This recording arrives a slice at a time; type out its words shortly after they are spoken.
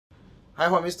Hi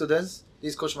Huamin students, this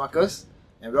is Coach Marcus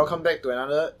and welcome back to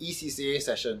another ECCA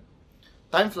session.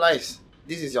 Time flies,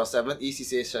 this is your 7th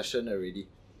ECCA session already.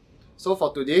 So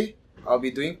for today, I'll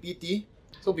be doing PT.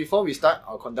 So before we start,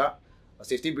 I'll conduct a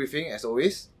safety briefing as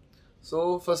always.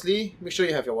 So firstly, make sure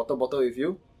you have your water bottle with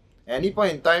you. At any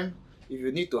point in time, if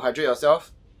you need to hydrate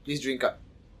yourself, please drink up.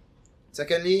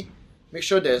 Secondly, make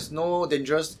sure there's no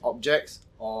dangerous objects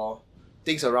or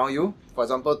things around you. For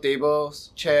example,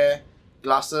 tables, chair,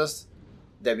 glasses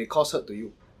that may cause hurt to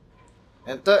you.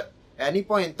 And third, at any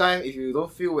point in time, if you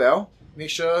don't feel well, make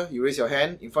sure you raise your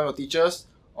hand in front of your teachers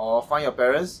or find your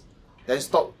parents, then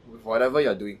stop with whatever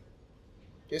you're doing.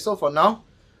 Okay, so for now,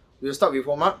 we'll start with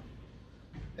warm up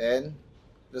and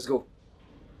let's go.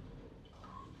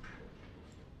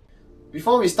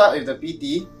 Before we start with the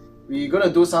PT, we're going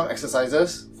to do some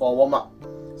exercises for warm up.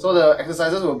 So the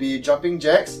exercises will be jumping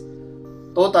jacks,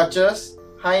 toe touches,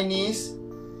 high knees,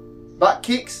 butt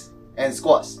kicks, and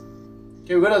squats.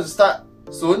 Okay, we're going to start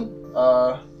soon.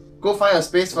 Go find a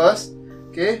space first.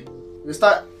 Okay, we'll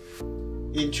start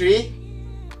in 3,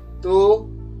 2,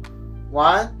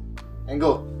 1, and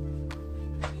go.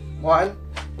 1,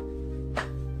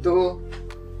 2,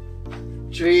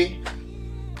 3,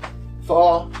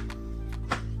 4,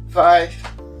 5,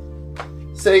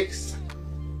 6,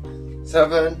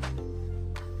 7,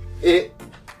 8,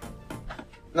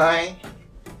 9,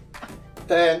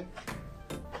 10,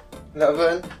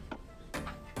 11,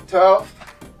 12,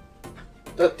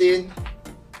 13,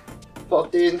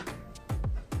 14,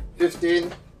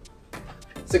 15,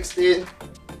 16,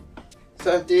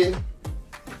 17,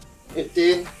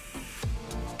 18,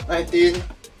 19,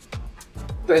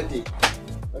 20.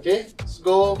 Okay, let's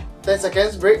go 10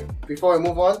 seconds break before we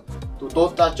move on to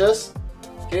toe touches.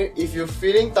 Okay, if you're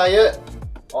feeling tired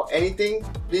or anything,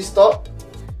 please stop.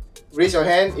 Raise your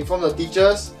hand in front of the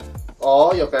teachers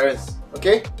or your parents.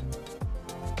 Okay?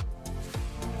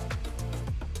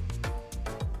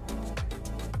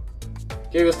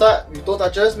 Okay, we'll start with toe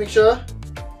touches. Make sure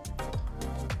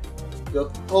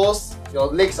your toes, your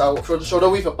legs are shoulder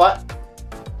width apart.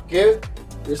 Okay,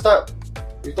 we'll start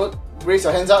with raise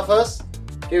your hands up first.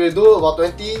 Okay, we'll do about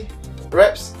 20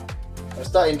 reps. We'll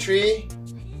start in 3,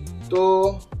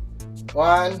 2,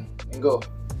 1, and go.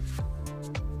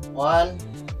 1,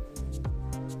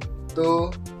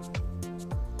 2,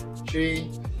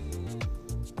 3,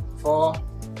 4,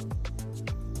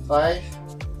 5,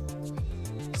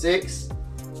 6,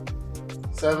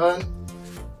 7,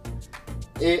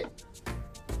 8,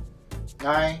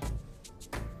 9,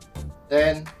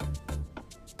 10,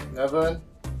 11,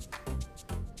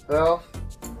 12,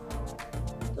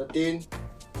 13,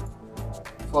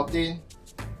 14,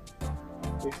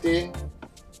 15,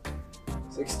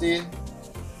 16,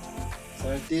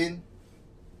 17,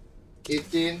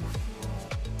 18,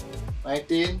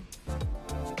 19,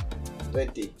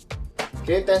 20.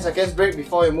 Okay, 10 seconds break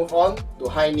before we move on to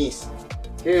high knees.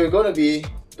 Okay, we're going to be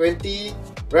 20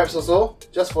 reps or so.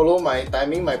 Just follow my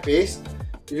timing, my pace.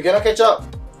 If you cannot catch up,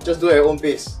 just do at your own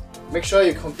pace. Make sure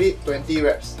you complete 20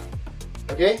 reps.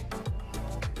 Okay?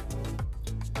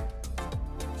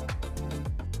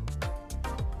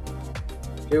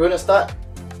 Okay, we're going to start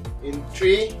in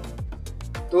 3,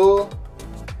 2,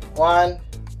 1,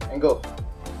 and go.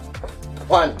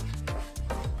 1,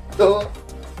 2,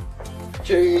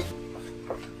 3,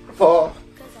 4,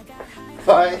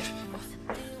 5,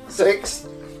 6,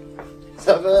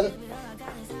 7,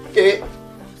 8,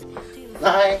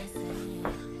 9,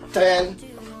 10,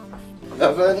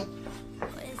 11,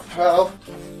 12,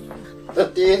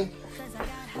 13,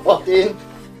 14,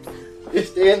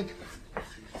 15,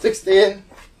 16,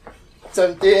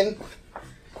 17,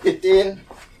 18,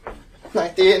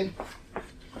 19,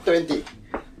 20.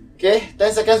 Okay,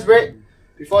 10 seconds break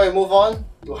before we move on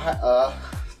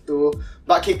to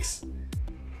butt kicks.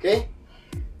 Okay,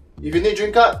 if you need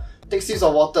drink up, take sips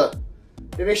of water.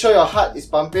 Okay, make sure your heart is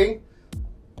pumping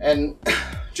and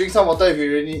drink some water if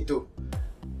you really need to.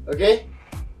 Okay,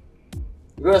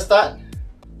 we're gonna start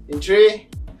in 3,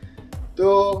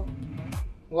 2,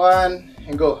 1,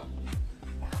 and go.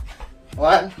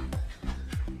 1,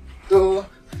 2,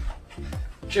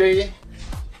 3,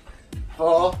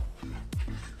 4,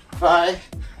 5,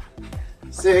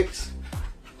 6,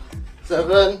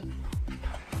 7,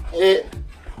 8,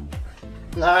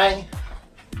 9,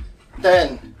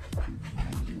 10,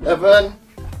 11,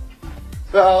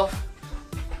 12,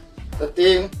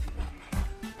 13,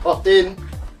 14,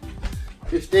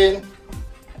 15,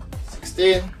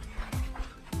 16,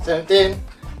 17,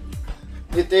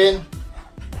 18,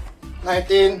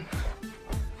 19,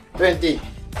 20.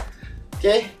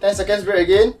 Okay, 10 seconds break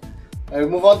again. And we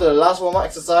move on to the last warm-up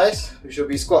exercise, which will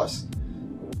be squats.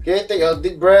 Okay, take your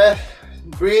deep breath,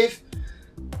 breathe.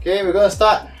 Okay, we're gonna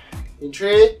start in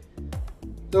 3,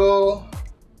 2,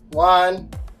 1,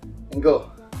 and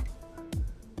go.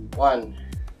 1,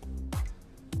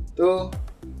 2,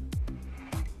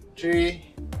 3,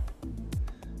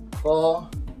 4,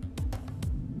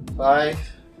 5,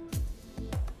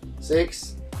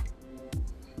 6,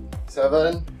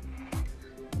 7,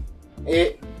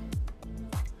 8,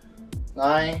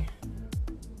 9,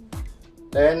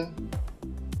 10,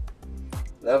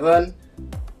 11,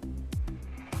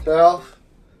 12,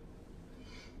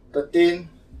 13,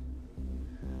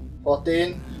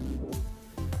 14,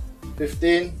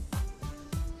 15,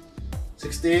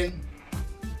 16,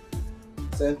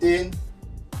 17,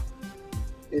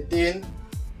 18,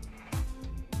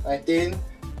 19,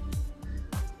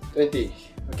 20.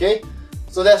 Okay,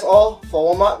 so that's all for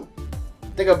warm up.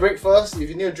 Take a break first. If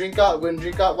you need to drink up, go and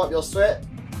drink up, wipe your sweat.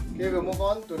 Okay, we'll move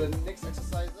on to the next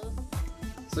exercises.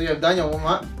 So you have done your warm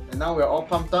up, and now we're all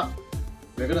pumped up.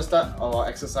 We're gonna start our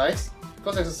exercise.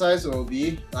 First exercise will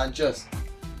be lunges.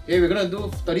 Okay, we're gonna do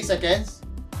 30 seconds,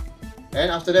 and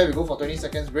after that we go for 20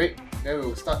 seconds break. Then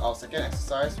we'll start our second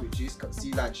exercise, which is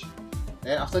curtsy lunge.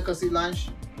 And after curtsy lunge,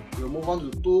 we'll move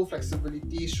on to 2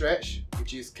 flexibility stretch,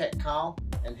 which is cat cow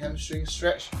and hamstring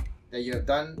stretch that you have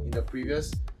done in the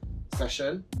previous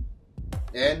session.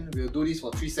 And we'll do this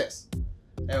for 3 sets.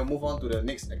 And we'll move on to the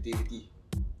next activity.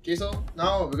 Okay, so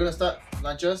now we're gonna start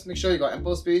lunges. Make sure you got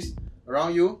ample space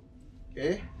around you.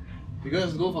 Okay, we're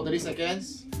gonna go for 30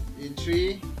 seconds. In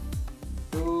 3,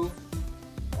 2,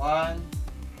 1,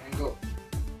 and go.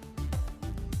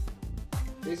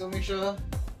 Okay, so make sure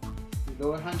you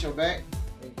don't hunch your back,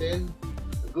 maintain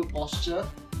a good posture.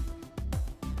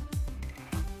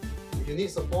 If you need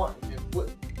support, you can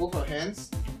put both your hands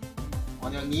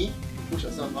on your knee to push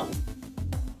yourself up.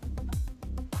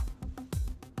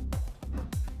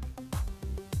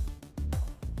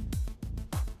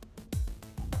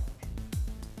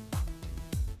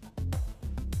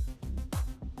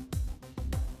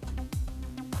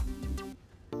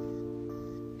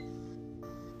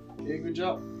 Okay, good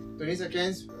job. 20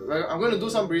 seconds. I'm going to do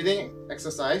some breathing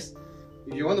exercise.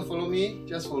 If you want to follow me,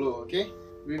 just follow, okay?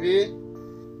 Breathe in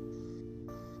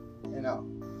and out.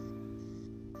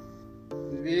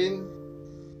 Breathe in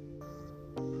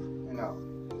and out.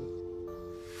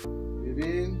 Breathe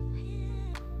in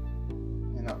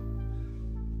and out.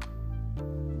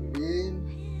 Breathe in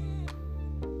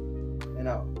and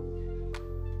out.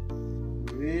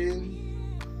 Breathe in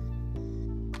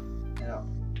and out.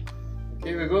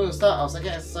 Okay, we're going to start our second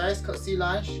exercise, curtsy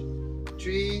lunge.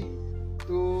 3,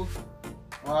 2,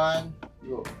 1,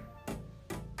 go.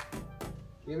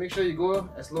 Okay, make sure you go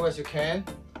as low as you can.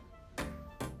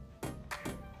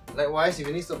 Likewise, if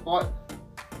you need support,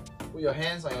 put your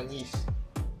hands on your knees.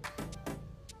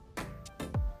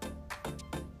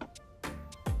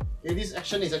 Okay, this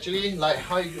action is actually like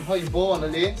how you bowl on the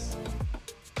lanes.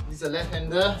 This is a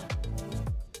left-hander,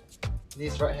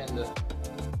 this is right-hander.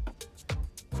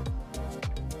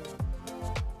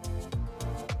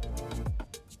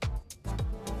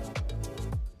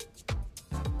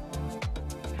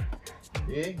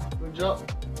 Okay, good job.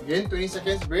 Again, 20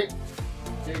 seconds break.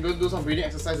 Okay, we're going to do some breathing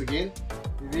exercise again.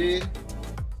 Breathe in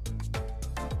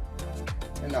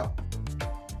and out.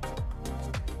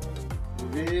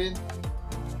 Breathe in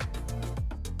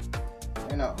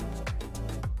and out.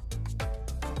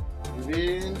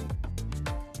 Breathe in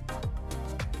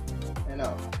and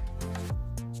out.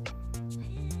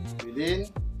 Breathe in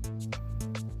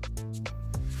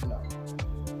and out.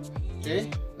 Okay,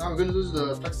 now we're going to do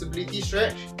the flexibility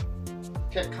stretch.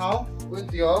 Cat cow, go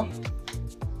into your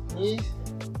knees,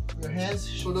 your hands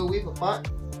shoulder width apart,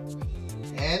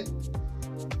 and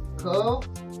curl.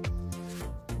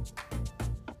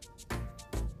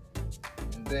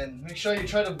 And then make sure you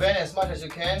try to bend as much as you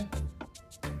can,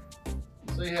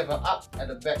 so you have an up at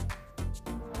the back.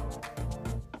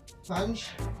 Punch.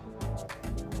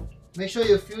 Make sure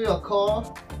you feel your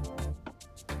core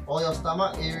or your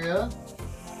stomach area.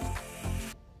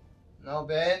 Now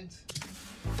bend.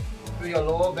 Through your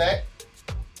lower back.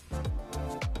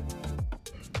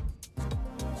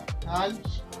 Punch.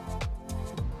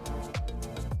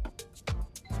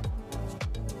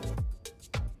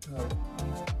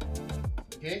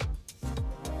 Okay.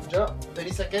 Good job.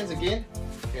 30 seconds again.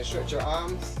 You can stretch your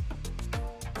arms.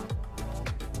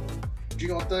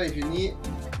 Drink water if you need.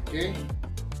 Okay.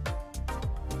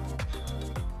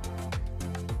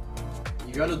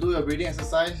 If you want to do your breathing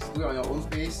exercise, do it on your own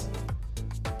pace.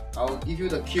 I'll give you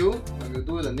the cue when we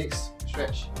do the next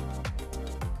stretch.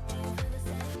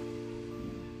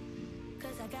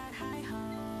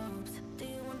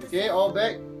 Okay, all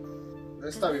back.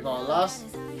 Let's start with our last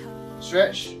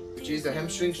stretch, which is the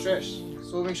hamstring stretch.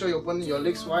 So make sure you open your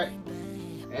legs wide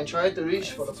and try to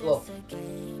reach for the floor.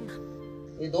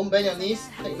 Okay, don't bend your knees,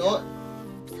 take note.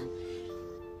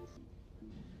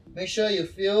 Make sure you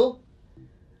feel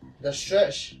the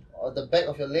stretch or the back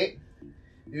of your leg.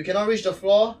 If you cannot reach the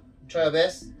floor, try your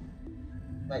best,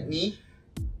 like me.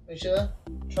 Make sure,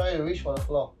 try to reach for the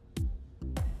floor.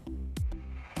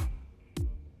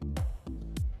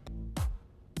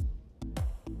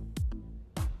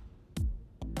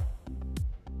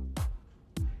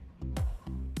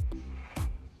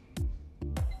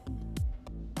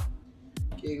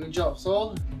 Okay, good job.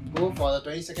 So, go for the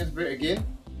 20 seconds break again,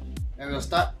 and we'll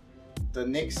start the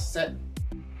next set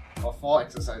of 4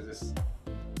 exercises.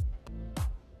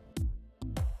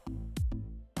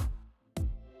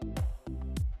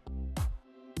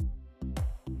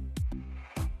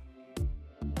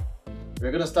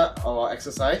 We're going to start our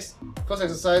exercise. First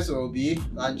exercise will be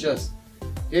lunges.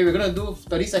 Okay, we're going to do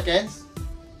 30 seconds,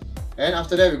 and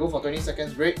after that we go for 20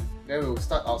 seconds break. Then we'll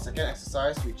start our second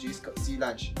exercise, which is curtsy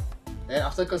lunge. Then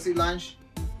after curtsy lunge,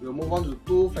 we'll move on to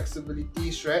 2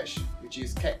 flexibility stretch, which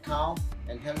is cat cow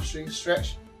and hamstring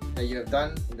stretch that you have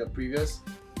done in the previous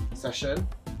session.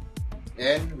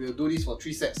 And we'll do this for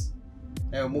 3 sets.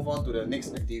 Then we'll move on to the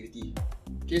next activity.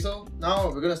 Okay, so now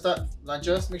we're going to start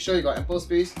lunges. Make sure you got ample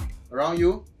space around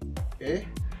you. Okay,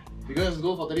 we're going to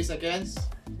go for 30 seconds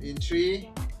in 3,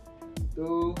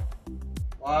 2,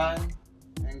 1,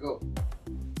 and go.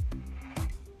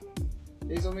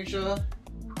 Okay, so make sure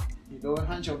you don't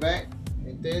hunch your back,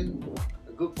 maintain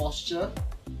a good posture.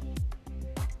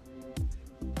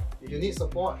 If you need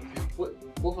support, you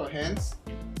put both your hands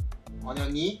on your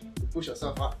knee to push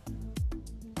yourself up.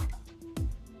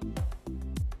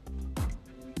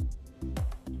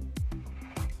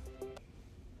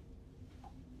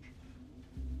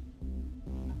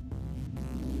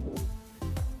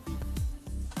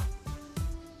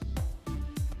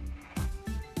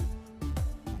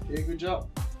 Okay, good job.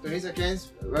 20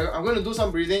 seconds. I'm going to do some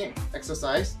breathing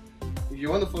exercise. If you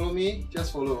want to follow me,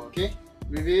 just follow, okay?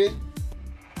 Breathe in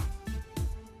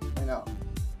and out.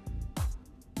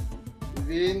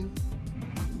 Breathe in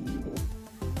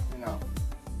and out.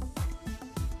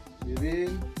 Breathe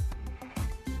in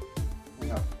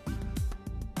and out.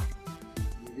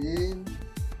 Breathe in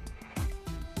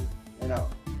and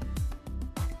out.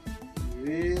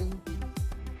 Breathe in.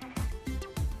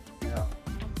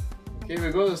 Okay,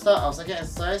 we're going to start our second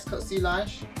exercise, curtsy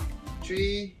lunge.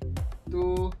 3,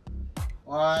 2,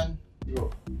 1,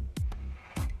 go.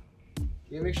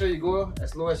 Okay, make sure you go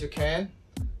as low as you can.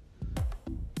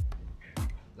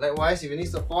 Likewise, if you need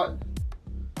support,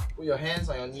 put your hands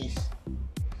on your knees.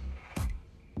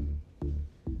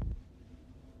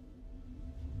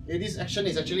 Okay, this action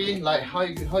is actually like how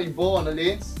you bowl on the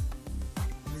lanes.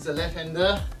 This is a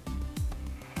left-hander,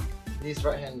 this is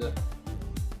right-hander.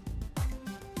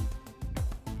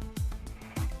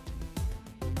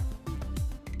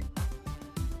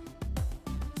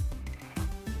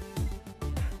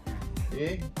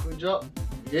 Okay, good job.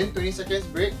 Again, 20 seconds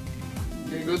break.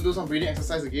 Okay, go do some breathing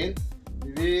exercise again.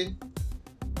 Breathe in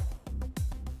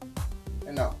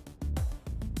and out.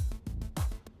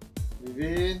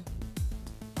 Breathe in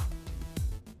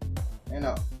and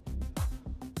out.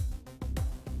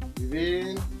 Breathe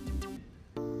in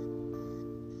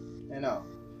and out.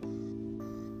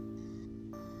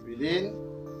 Breathe in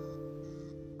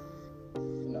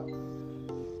and out.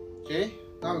 Okay,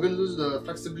 now we're going to do the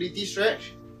flexibility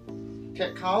stretch.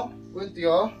 Cat cow, go into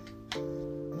your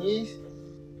knees,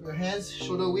 your hands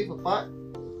shoulder width apart,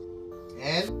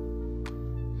 and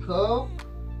curl.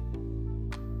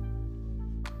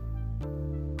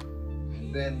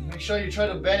 And then make sure you try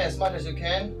to bend as much as you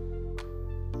can,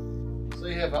 so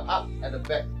you have an up at the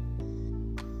back.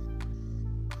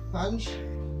 Punch.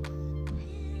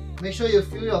 Make sure you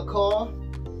feel your core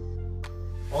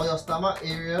or your stomach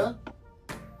area.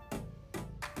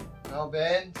 Now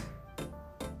bend.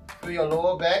 Feel your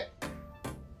lower back.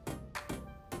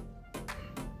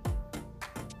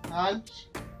 Punch.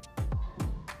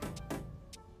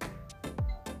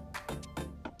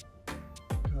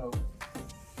 Go.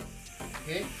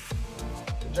 Okay.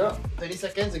 Good job. 30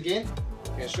 seconds again.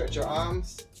 You can stretch your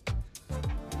arms.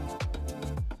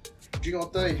 Drink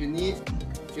water if you need.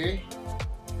 Okay.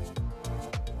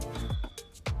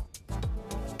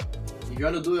 If you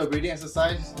want to do your breathing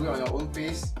exercise, do it on your own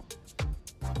pace.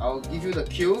 I'll give you the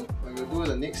cue when we do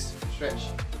the next stretch.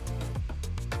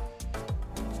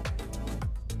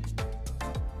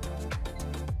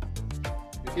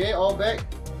 Okay, all back.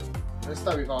 Let's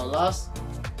start with our last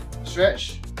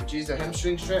stretch, which is the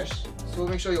hamstring stretch. So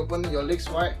make sure you open your legs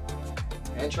wide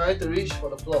and try to reach for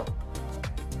the floor.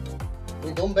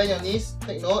 Okay, don't bend your knees,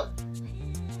 take note.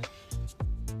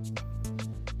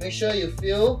 Make sure you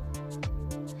feel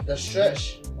the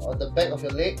stretch or the back of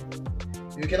your leg.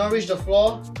 If you cannot reach the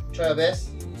floor, try your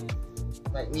best.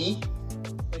 Like me,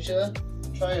 make sure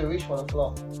try to reach for the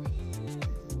floor.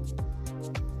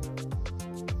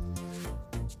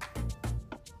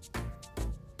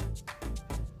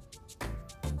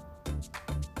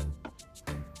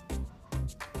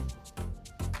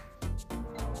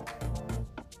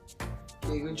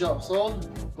 Okay, good job. So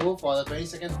go for the 20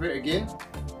 seconds break again,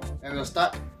 and we'll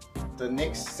start the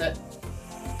next set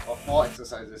of 4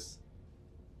 exercises.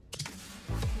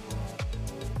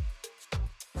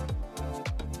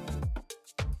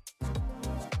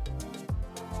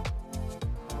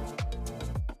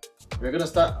 We're going to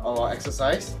start our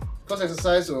exercise. First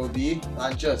exercise will be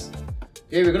lunges.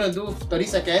 Okay, we're going to do 30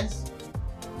 seconds,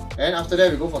 and after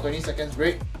that we go for 20 seconds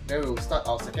break. Then we'll start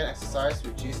our second exercise,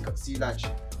 which is curtsy lunge.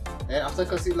 And after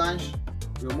curtsy lunge,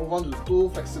 we'll move on to 2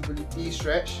 flexibility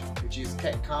stretch, which is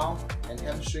cat cow and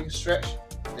hamstring stretch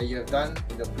that you have done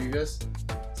in the previous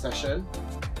session.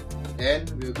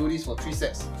 And we'll do this for 3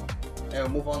 sets, and we'll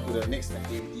move on to the next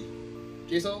activity.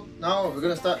 Okay, so now we're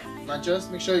going to start lunges.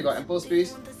 Make sure you got ample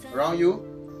space around you.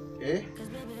 Okay,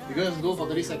 we're going to go for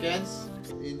 30 seconds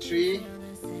in 3,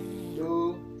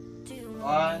 2,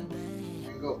 1,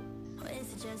 and go. Okay,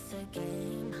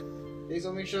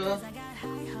 so make sure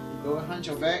you don't hunch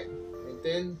your back,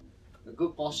 maintain a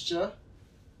good posture.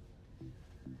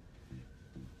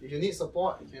 If you need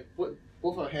support, you can put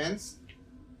both your hands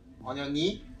on your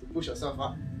knee to push yourself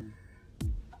up.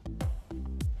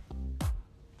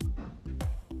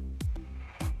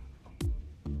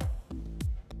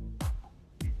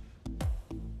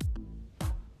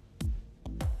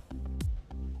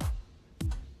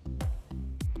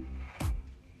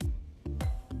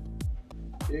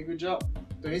 Okay, good job.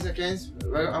 20 seconds.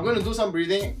 I'm going to do some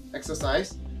breathing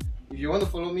exercise. If you want to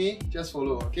follow me, just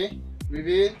follow, okay? Breathe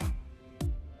in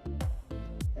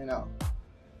and out.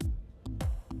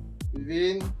 Breathe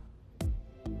in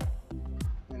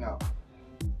and out.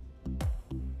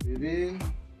 Breathe in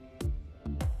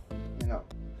and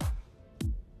out.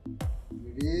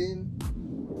 Breathe in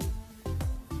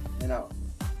and out.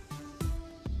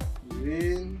 Breathe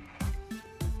in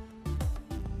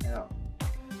and out.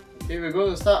 Okay, we're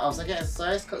going to start our second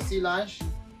exercise, curtsy lunge.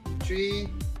 3,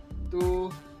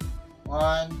 2,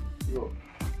 1, go.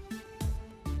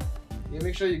 Okay,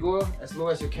 make sure you go as low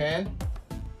as you can.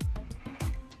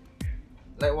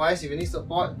 Likewise, if you need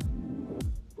support,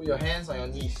 put your hands on your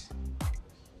knees.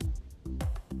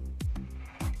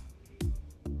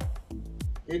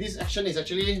 Okay, this action is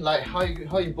actually like how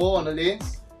you bowl on the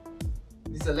lanes.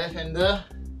 This is a left-hander,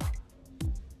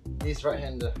 this is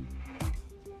right-hander.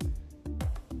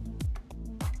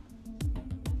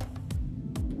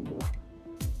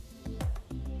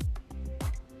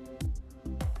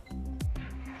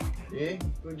 Okay,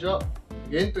 good job.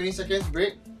 Again, 20 seconds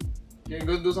break. Okay, we're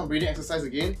going to do some breathing exercise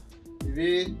again.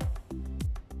 Breathe in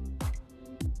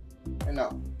and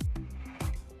out.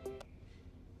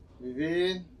 Breathe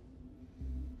in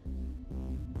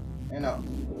and out.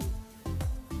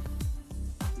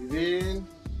 Breathe in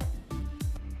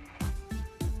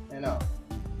and out.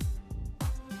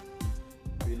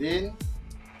 Breathe in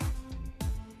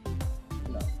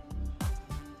and out.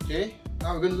 Okay,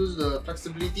 now we're going to do the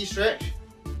flexibility stretch.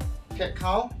 Cat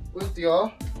cow. Put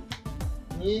your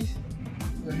knees,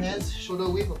 your hands shoulder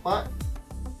width apart,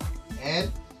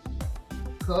 and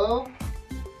curl.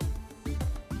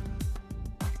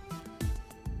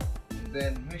 And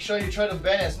then make sure you try to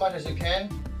bend as much as you can,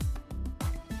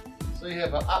 so you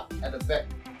have an up at the back.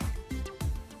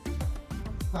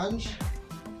 Punch.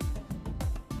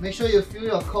 Make sure you feel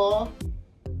your core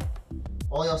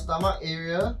or your stomach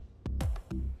area.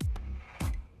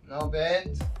 Now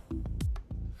bend.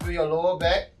 Feel your lower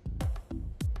back.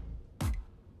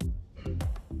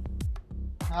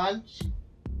 Punch.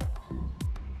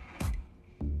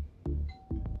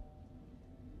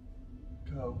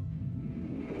 Go.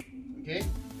 Okay.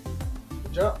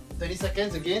 Good job. 30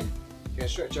 seconds again. You can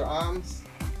stretch your arms.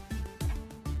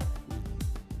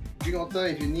 Drink water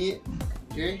if you need.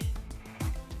 Okay.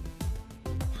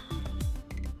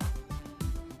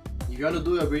 If you want to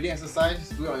do your breathing exercise,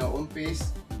 do it on your own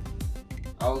pace.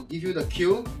 I'll give you the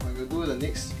cue when we do the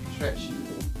next stretch.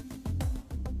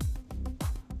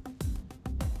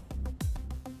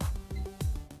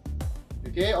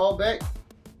 Okay, all back.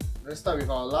 Let's start with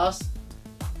our last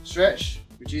stretch,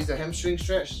 which is the hamstring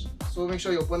stretch. So make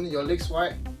sure you open your legs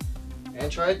wide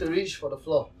and try to reach for the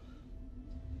floor.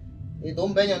 Okay,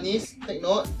 don't bend your knees, take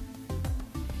note.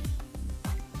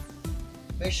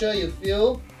 Make sure you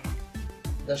feel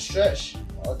the stretch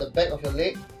or the back of your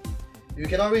leg. If you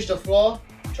cannot reach the floor,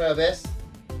 try your best,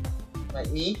 like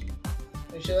me.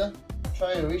 Make sure,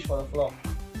 try and reach for the floor.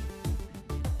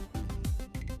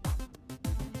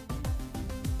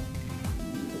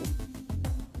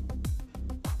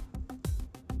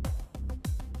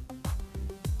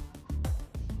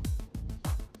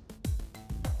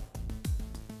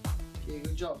 Okay,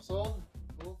 good job. So,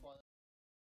 go for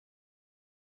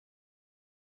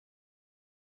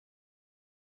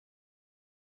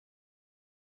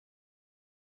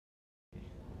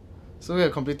So we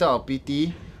have completed our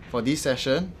PT for this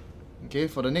session. Okay,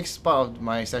 for the next part of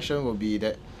my session will be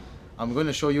that I'm going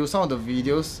to show you some of the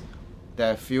videos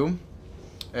that I filmed,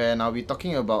 and I'll be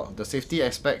talking about the safety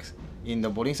aspects in the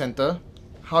bowling center,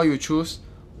 how you choose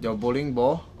your bowling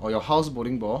ball or your house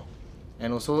bowling ball,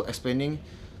 and also explaining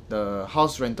the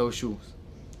house rental shoes.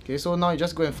 Okay, so now you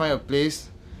just go and find a place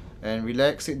and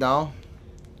relax, sit down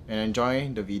and enjoy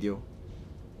the video.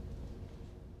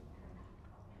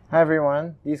 Hi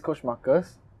everyone, this is Coach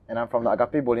Marcus and I'm from the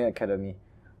Agape Bowling Academy.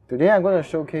 Today I'm going to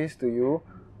showcase to you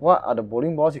what are the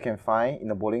bowling balls you can find in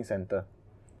the bowling center.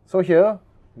 So here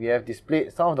we have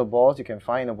displayed some of the balls you can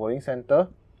find in the bowling center,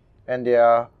 and they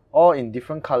are all in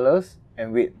different colors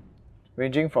and weight,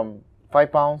 ranging from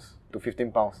 5 pounds to 15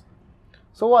 pounds.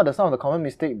 So what are some of the common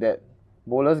mistakes that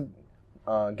bowlers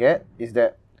get is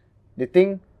that they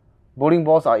think bowling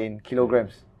balls are in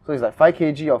kilograms. So it's like 5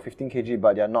 kg or 15 kg,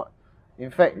 but they are not. In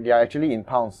fact, they are actually in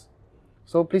pounds.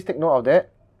 So please take note of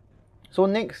that. So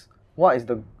next, what is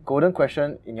the golden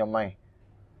question in your mind?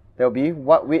 There will be,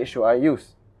 what weight should I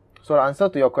use? So the answer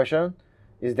to your question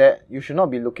is that you should not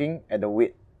be looking at the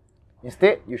weight.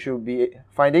 Instead, you should be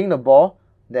finding the ball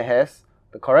that has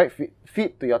the correct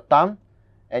fit to your thumb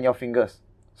and your fingers.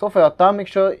 So for your thumb, make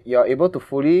sure you are able to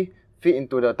fully fit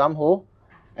into the thumb hole.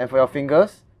 And for your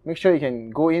fingers, make sure you can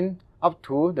go in up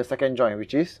to the second joint,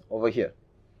 which is over here.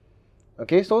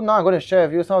 Okay, so now I'm going to share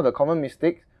with you some of the common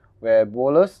mistakes where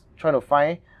bowlers try to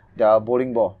find their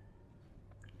bowling ball.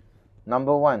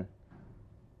 Number 1,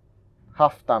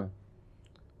 half thumb.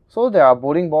 So there are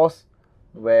bowling balls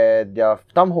where their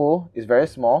thumb hole is very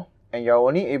small and you're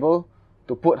only able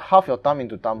to put half your thumb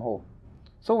into thumb hole.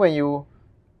 So when you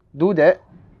do that,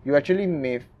 you actually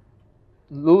may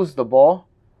lose the ball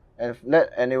and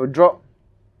it will drop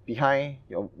behind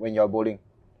when you're bowling.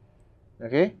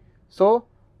 Okay, so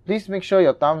please make sure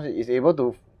your thumb is able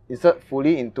to insert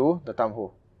fully into the thumb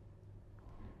hole.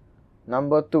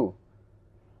 Number 2,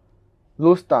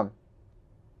 loose thumb.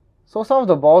 So some of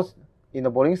the balls in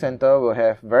the bowling center will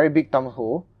have very big thumb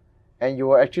hole, and you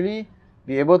will actually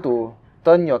be able to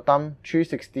turn your thumb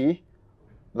 360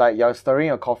 like you're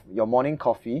stirring your morning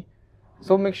coffee.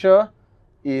 So make sure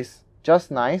it's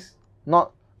just nice,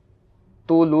 not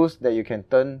too loose that you can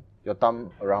turn your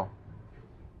thumb around.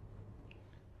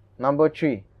 Number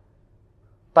 3,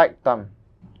 tight thumb.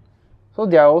 So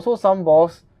there are also some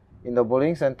balls in the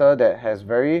bowling center that has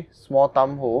very small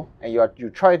thumb hole, and you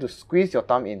try to squeeze your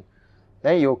thumb in.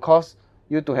 Then it will cause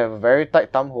you to have a very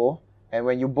tight thumb hole, and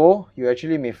when you bowl, you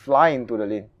actually may fly into the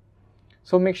lane.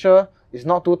 So make sure it's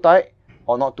not too tight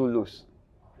or not too loose.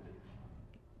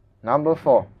 Number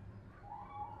 4,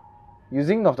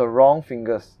 using of the wrong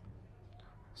fingers.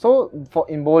 So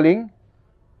in bowling,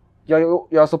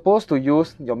 you're supposed to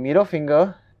use your middle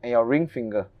finger and your ring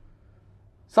finger.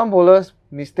 Some bowlers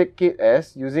mistake it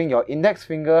as using your index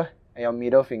finger and your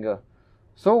middle finger.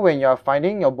 So when you are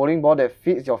finding your bowling ball that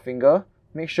fits your finger,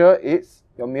 make sure it's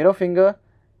your middle finger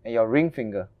and your ring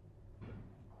finger.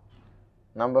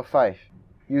 Number 5,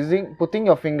 putting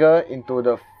your finger into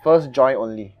the first joint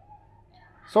only.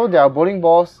 So there are bowling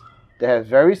balls that have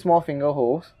very small finger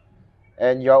holes,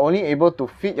 and you are only able to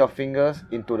fit your fingers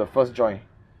into the first joint.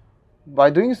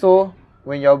 By doing so,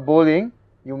 when you are bowling,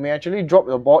 you may actually drop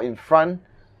the ball in front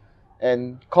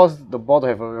and cause the ball to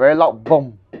have a very loud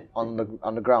boom on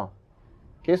the ground.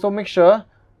 Okay, so make sure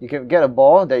you can get a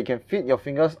ball that you can fit your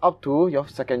fingers up to your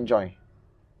second joint.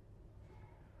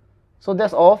 So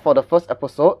that's all for the first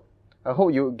episode. I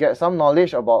hope you get some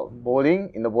knowledge about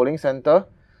bowling in the bowling center.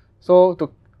 So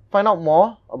to find out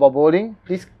more about bowling,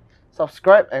 please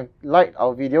subscribe and like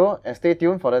our video, and stay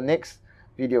tuned for the next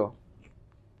video.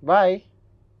 Bye!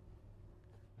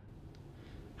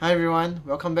 Hi everyone,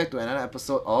 welcome back to another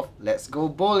episode of Let's Go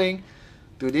Bowling.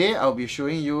 Today I'll be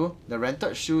showing you the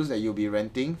rented shoes that you'll be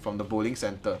renting from the bowling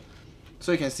center.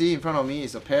 So you can see in front of me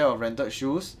is a pair of rented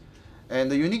shoes,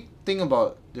 and the unique thing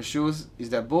about the shoes is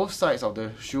that both sides of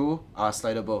the shoe are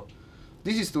slidable.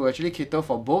 This is to actually cater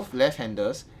for both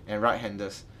left-handers and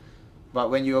right-handers. But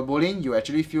when you are bowling, you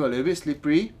actually feel a little bit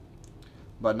slippery,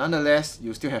 but nonetheless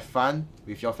you still have fun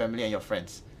with your family and your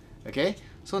friends. Okay,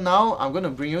 So now I'm going to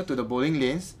bring you to the bowling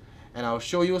lanes and I'll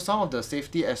show you some of the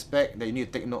safety aspect that you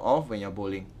need to take note of when you're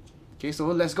bowling. Okay, so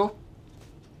let's go.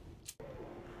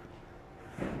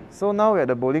 So now we're at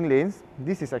the bowling lanes.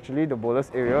 This is actually the bowler's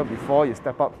area before you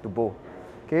step up to bowl.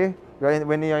 Okay,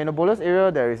 when you're in the bowler's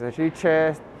area, there is actually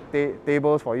chairs,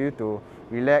 tables for you to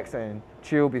relax and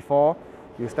chill before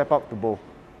you step up to bowl.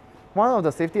 One of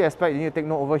the safety aspects you need to take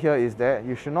note over here is that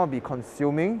you should not be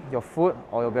consuming your food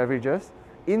or your beverages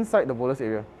inside the bowler's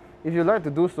area. If you like to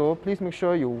do so, please make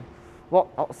sure you walk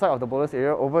outside of the bowler's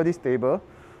area over this table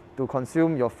to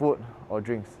consume your food or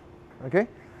drinks. Okay,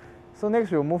 so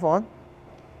next we'll move on.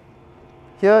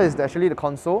 Here is actually the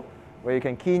console where you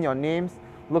can key in your names,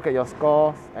 look at your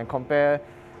scores and compare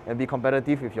and be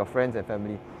competitive with your friends and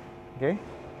family. Okay,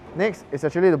 next is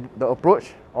actually the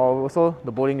approach or also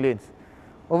the bowling lanes.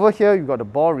 Over here you've got the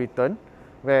ball return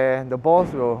where the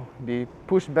balls will be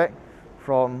pushed back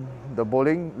from the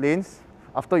bowling lanes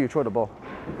after you throw the ball.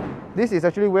 This is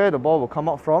actually where the ball will come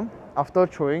out from after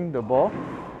throwing the ball,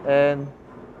 and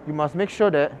you must make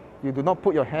sure that you do not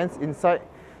put your hands inside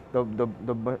the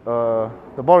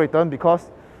ball return because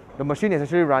the machine is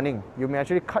actually running. You may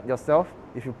actually cut yourself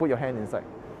if you put your hand inside.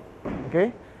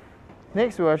 Okay.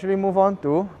 Next we'll actually move on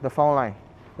to the foul line.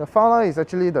 The foul line is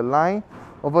actually the line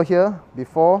over here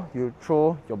before you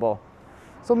throw your ball.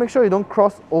 So make sure you don't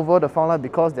cross over the foul line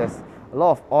because there's a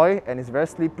lot of oil and it's very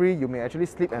slippery. You may actually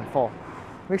slip and fall.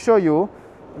 Make sure you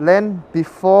land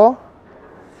before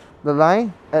the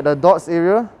line at the dots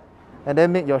area and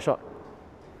then make your shot.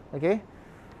 Okay.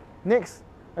 Next,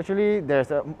 actually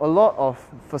there's a lot of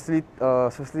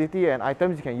facility and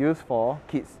items you can use for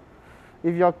kids.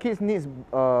 If your kids needs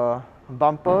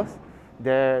bumpers,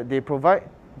 they provide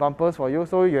bumpers for you,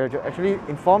 so you have to actually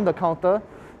inform the counter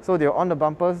so they're on the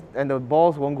bumpers and the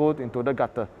balls won't go into the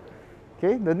gutter.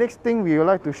 Okay, the next thing we would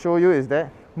like to show you is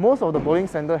that most of the bowling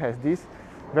center has this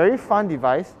very fun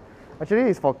device.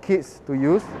 Actually it's for kids to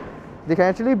use. They can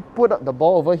actually put up the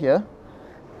ball over here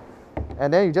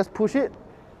and then you just push it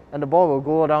and the ball will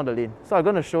go down the lane. So I'm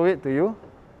going to show it to you.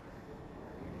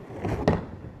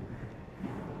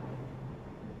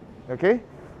 Okay,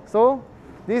 so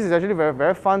this is actually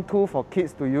very fun tool for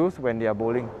kids to use when they are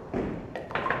bowling.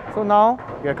 So now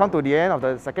we have come to the end of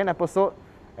the second episode,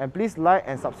 and please like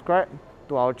and subscribe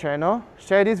to our channel,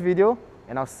 share this video,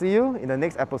 and I'll see you in the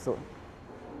next episode.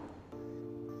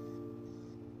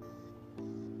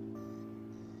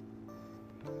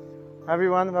 Hi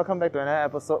everyone, welcome back to another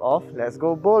episode of Let's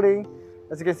Go Bowling.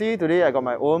 As you can see, today I got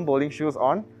my own bowling shoes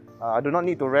on. I do not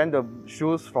need to rent the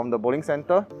shoes from the bowling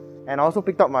center, and I also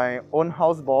picked up my own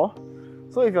house ball.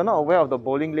 So if you're not aware of the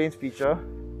bowling lanes feature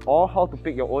or how to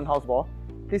pick your own house ball,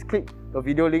 please click the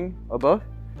video link above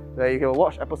where you can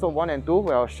watch episode 1 and 2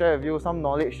 where I'll share with you some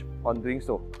knowledge on doing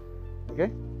so.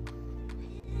 Okay?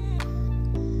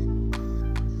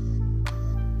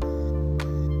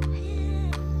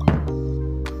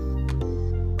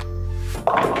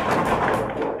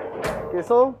 Okay,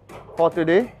 so for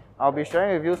today, I'll be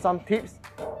sharing with you some tips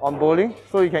on bowling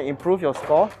so you can improve your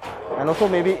score and also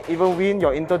maybe even win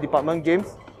your inter-department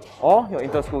games or your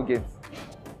inter-school games.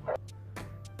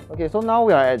 Okay, so now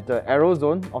we are at the arrow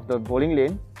zone of the bowling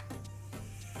lane.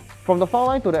 From the foul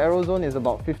line to the arrow zone is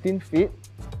about 15 feet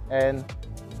and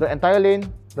the entire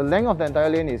lane, the length of the entire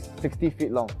lane is 60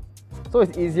 feet long. So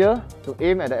it's easier to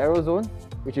aim at the arrow zone,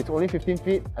 which is only 15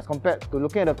 feet, as compared to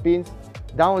looking at the pins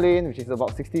down lane, which is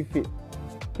about 60 feet.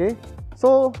 Okay,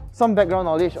 so some background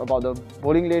knowledge about the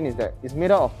bowling lane is that it's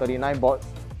made out of 39 boards.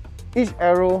 Each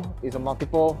arrow is a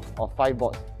multiple of 5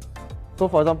 boards. So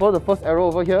for example, the first arrow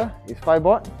over here is 5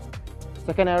 board,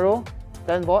 second arrow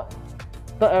 10 board,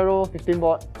 third arrow 15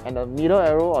 board, and the middle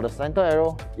arrow or the center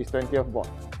arrow is 20th board.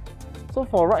 So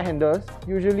for right-handers,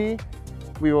 usually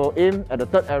we will aim at the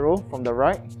third arrow from the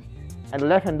right and the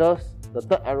left-handers the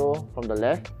third arrow from the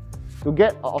left to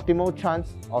get an optimal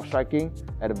chance of striking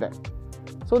at the back.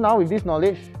 So now with this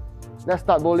knowledge, let's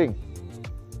start bowling.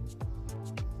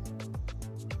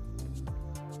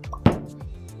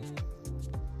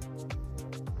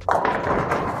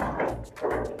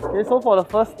 Okay, so for the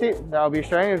first tip that I'll be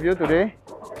sharing with you today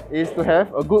is to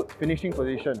have a good finishing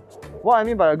position. What I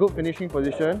mean by a good finishing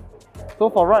position, so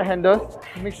for right-handers,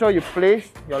 make sure you place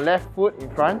your left foot in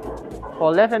front.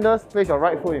 For left-handers, place your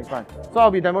right foot in front. So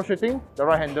I'll be demonstrating the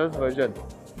right-handers version.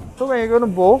 So when you're going to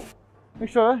bowl, make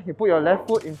sure you put your left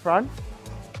foot in front.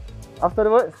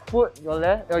 Afterwards, put your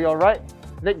right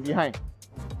leg behind.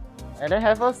 And then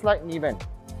have a slight knee bend.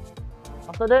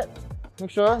 After that, make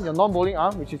sure your non-bowling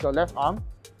arm, which is your left arm,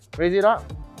 raise it up,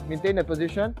 maintain the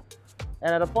position.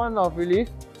 And at the point of release,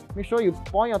 make sure you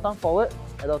point your tongue forward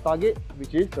at the target,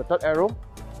 which is the third arrow.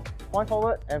 point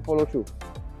forward and follow through.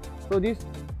 So this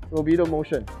will be the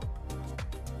motion.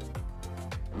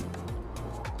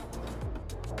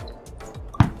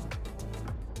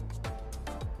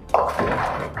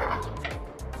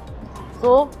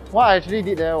 So what I actually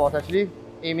did there was actually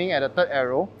aiming at the third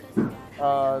arrow,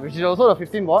 which is also the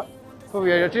 15 board. So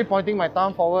we are actually pointing my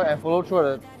thumb forward and follow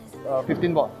through the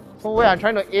 15 board. So where I'm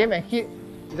trying to aim and hit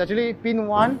is actually pin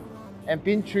 1 and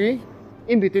pin 3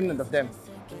 in between them.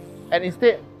 And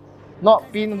instead,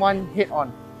 not pin 1 head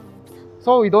on.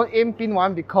 So we don't aim pin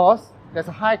 1 because there's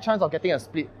a high chance of getting a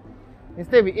split.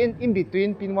 Instead, we aim in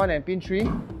between pin 1 and pin 3,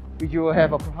 which you will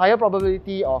have a higher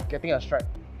probability of getting a strike.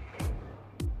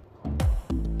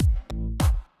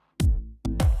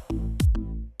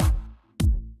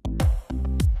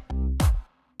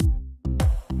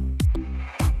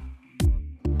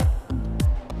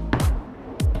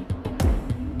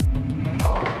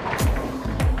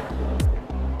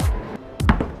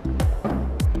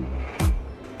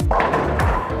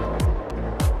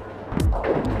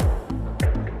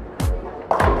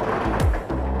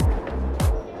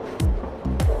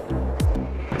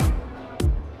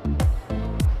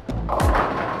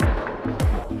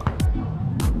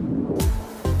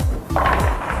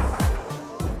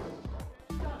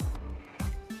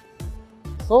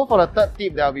 So for the third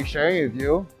tip that I'll be sharing with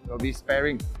you will be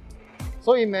sparing.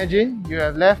 So imagine you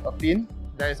have left a pin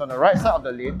that is on the right side of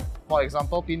the lane, for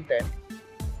example pin 10.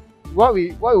 What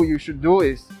you should do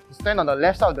is to stand on the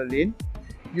left side of the lane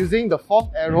using the fourth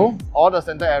arrow or the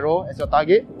center arrow as your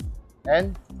target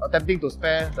and attempting to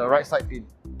spare the right side pin.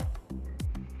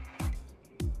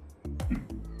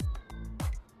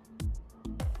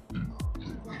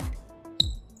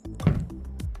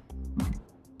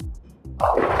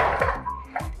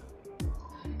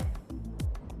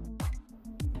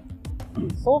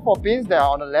 So for pins that are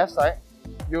on the left side,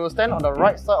 you will stand on the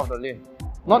right side of the lane.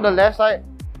 Not the left side,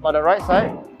 but the right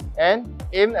side, and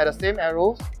aim at the same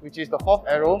arrows, which is the fourth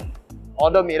arrow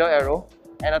or the middle arrow,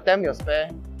 and attempt your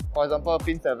spare, for example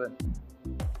pin 7.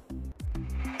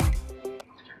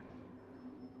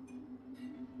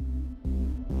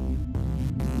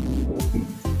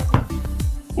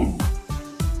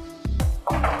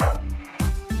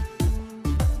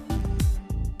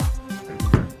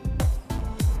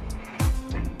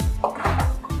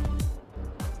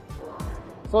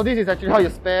 So this is actually how you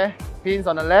spare pins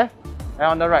on the left and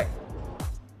on the right.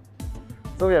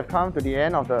 So we have come to the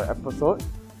end of the episode.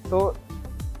 So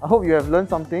I hope you have learned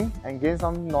something and gained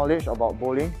some knowledge about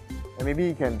bowling, and maybe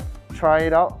you can try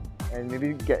it out and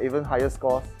maybe get even higher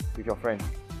scores with your friends.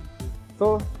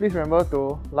 So please remember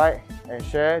to like and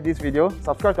share this video,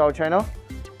 subscribe to our channel,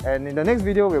 and in the next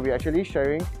video we'll be actually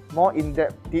sharing more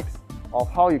in-depth tips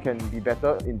of how you can be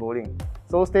better in bowling.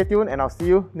 So stay tuned and I'll see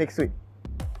you next week.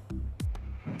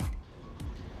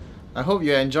 I hope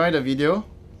you enjoyed the video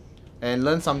and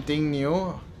learned something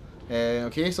new.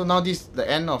 Okay, so now this is the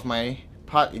end of my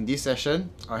part in this session.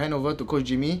 I'll hand over to Coach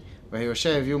Jimmy where he will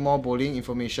share with you more bowling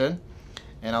information,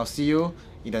 and I'll see you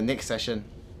in the next session.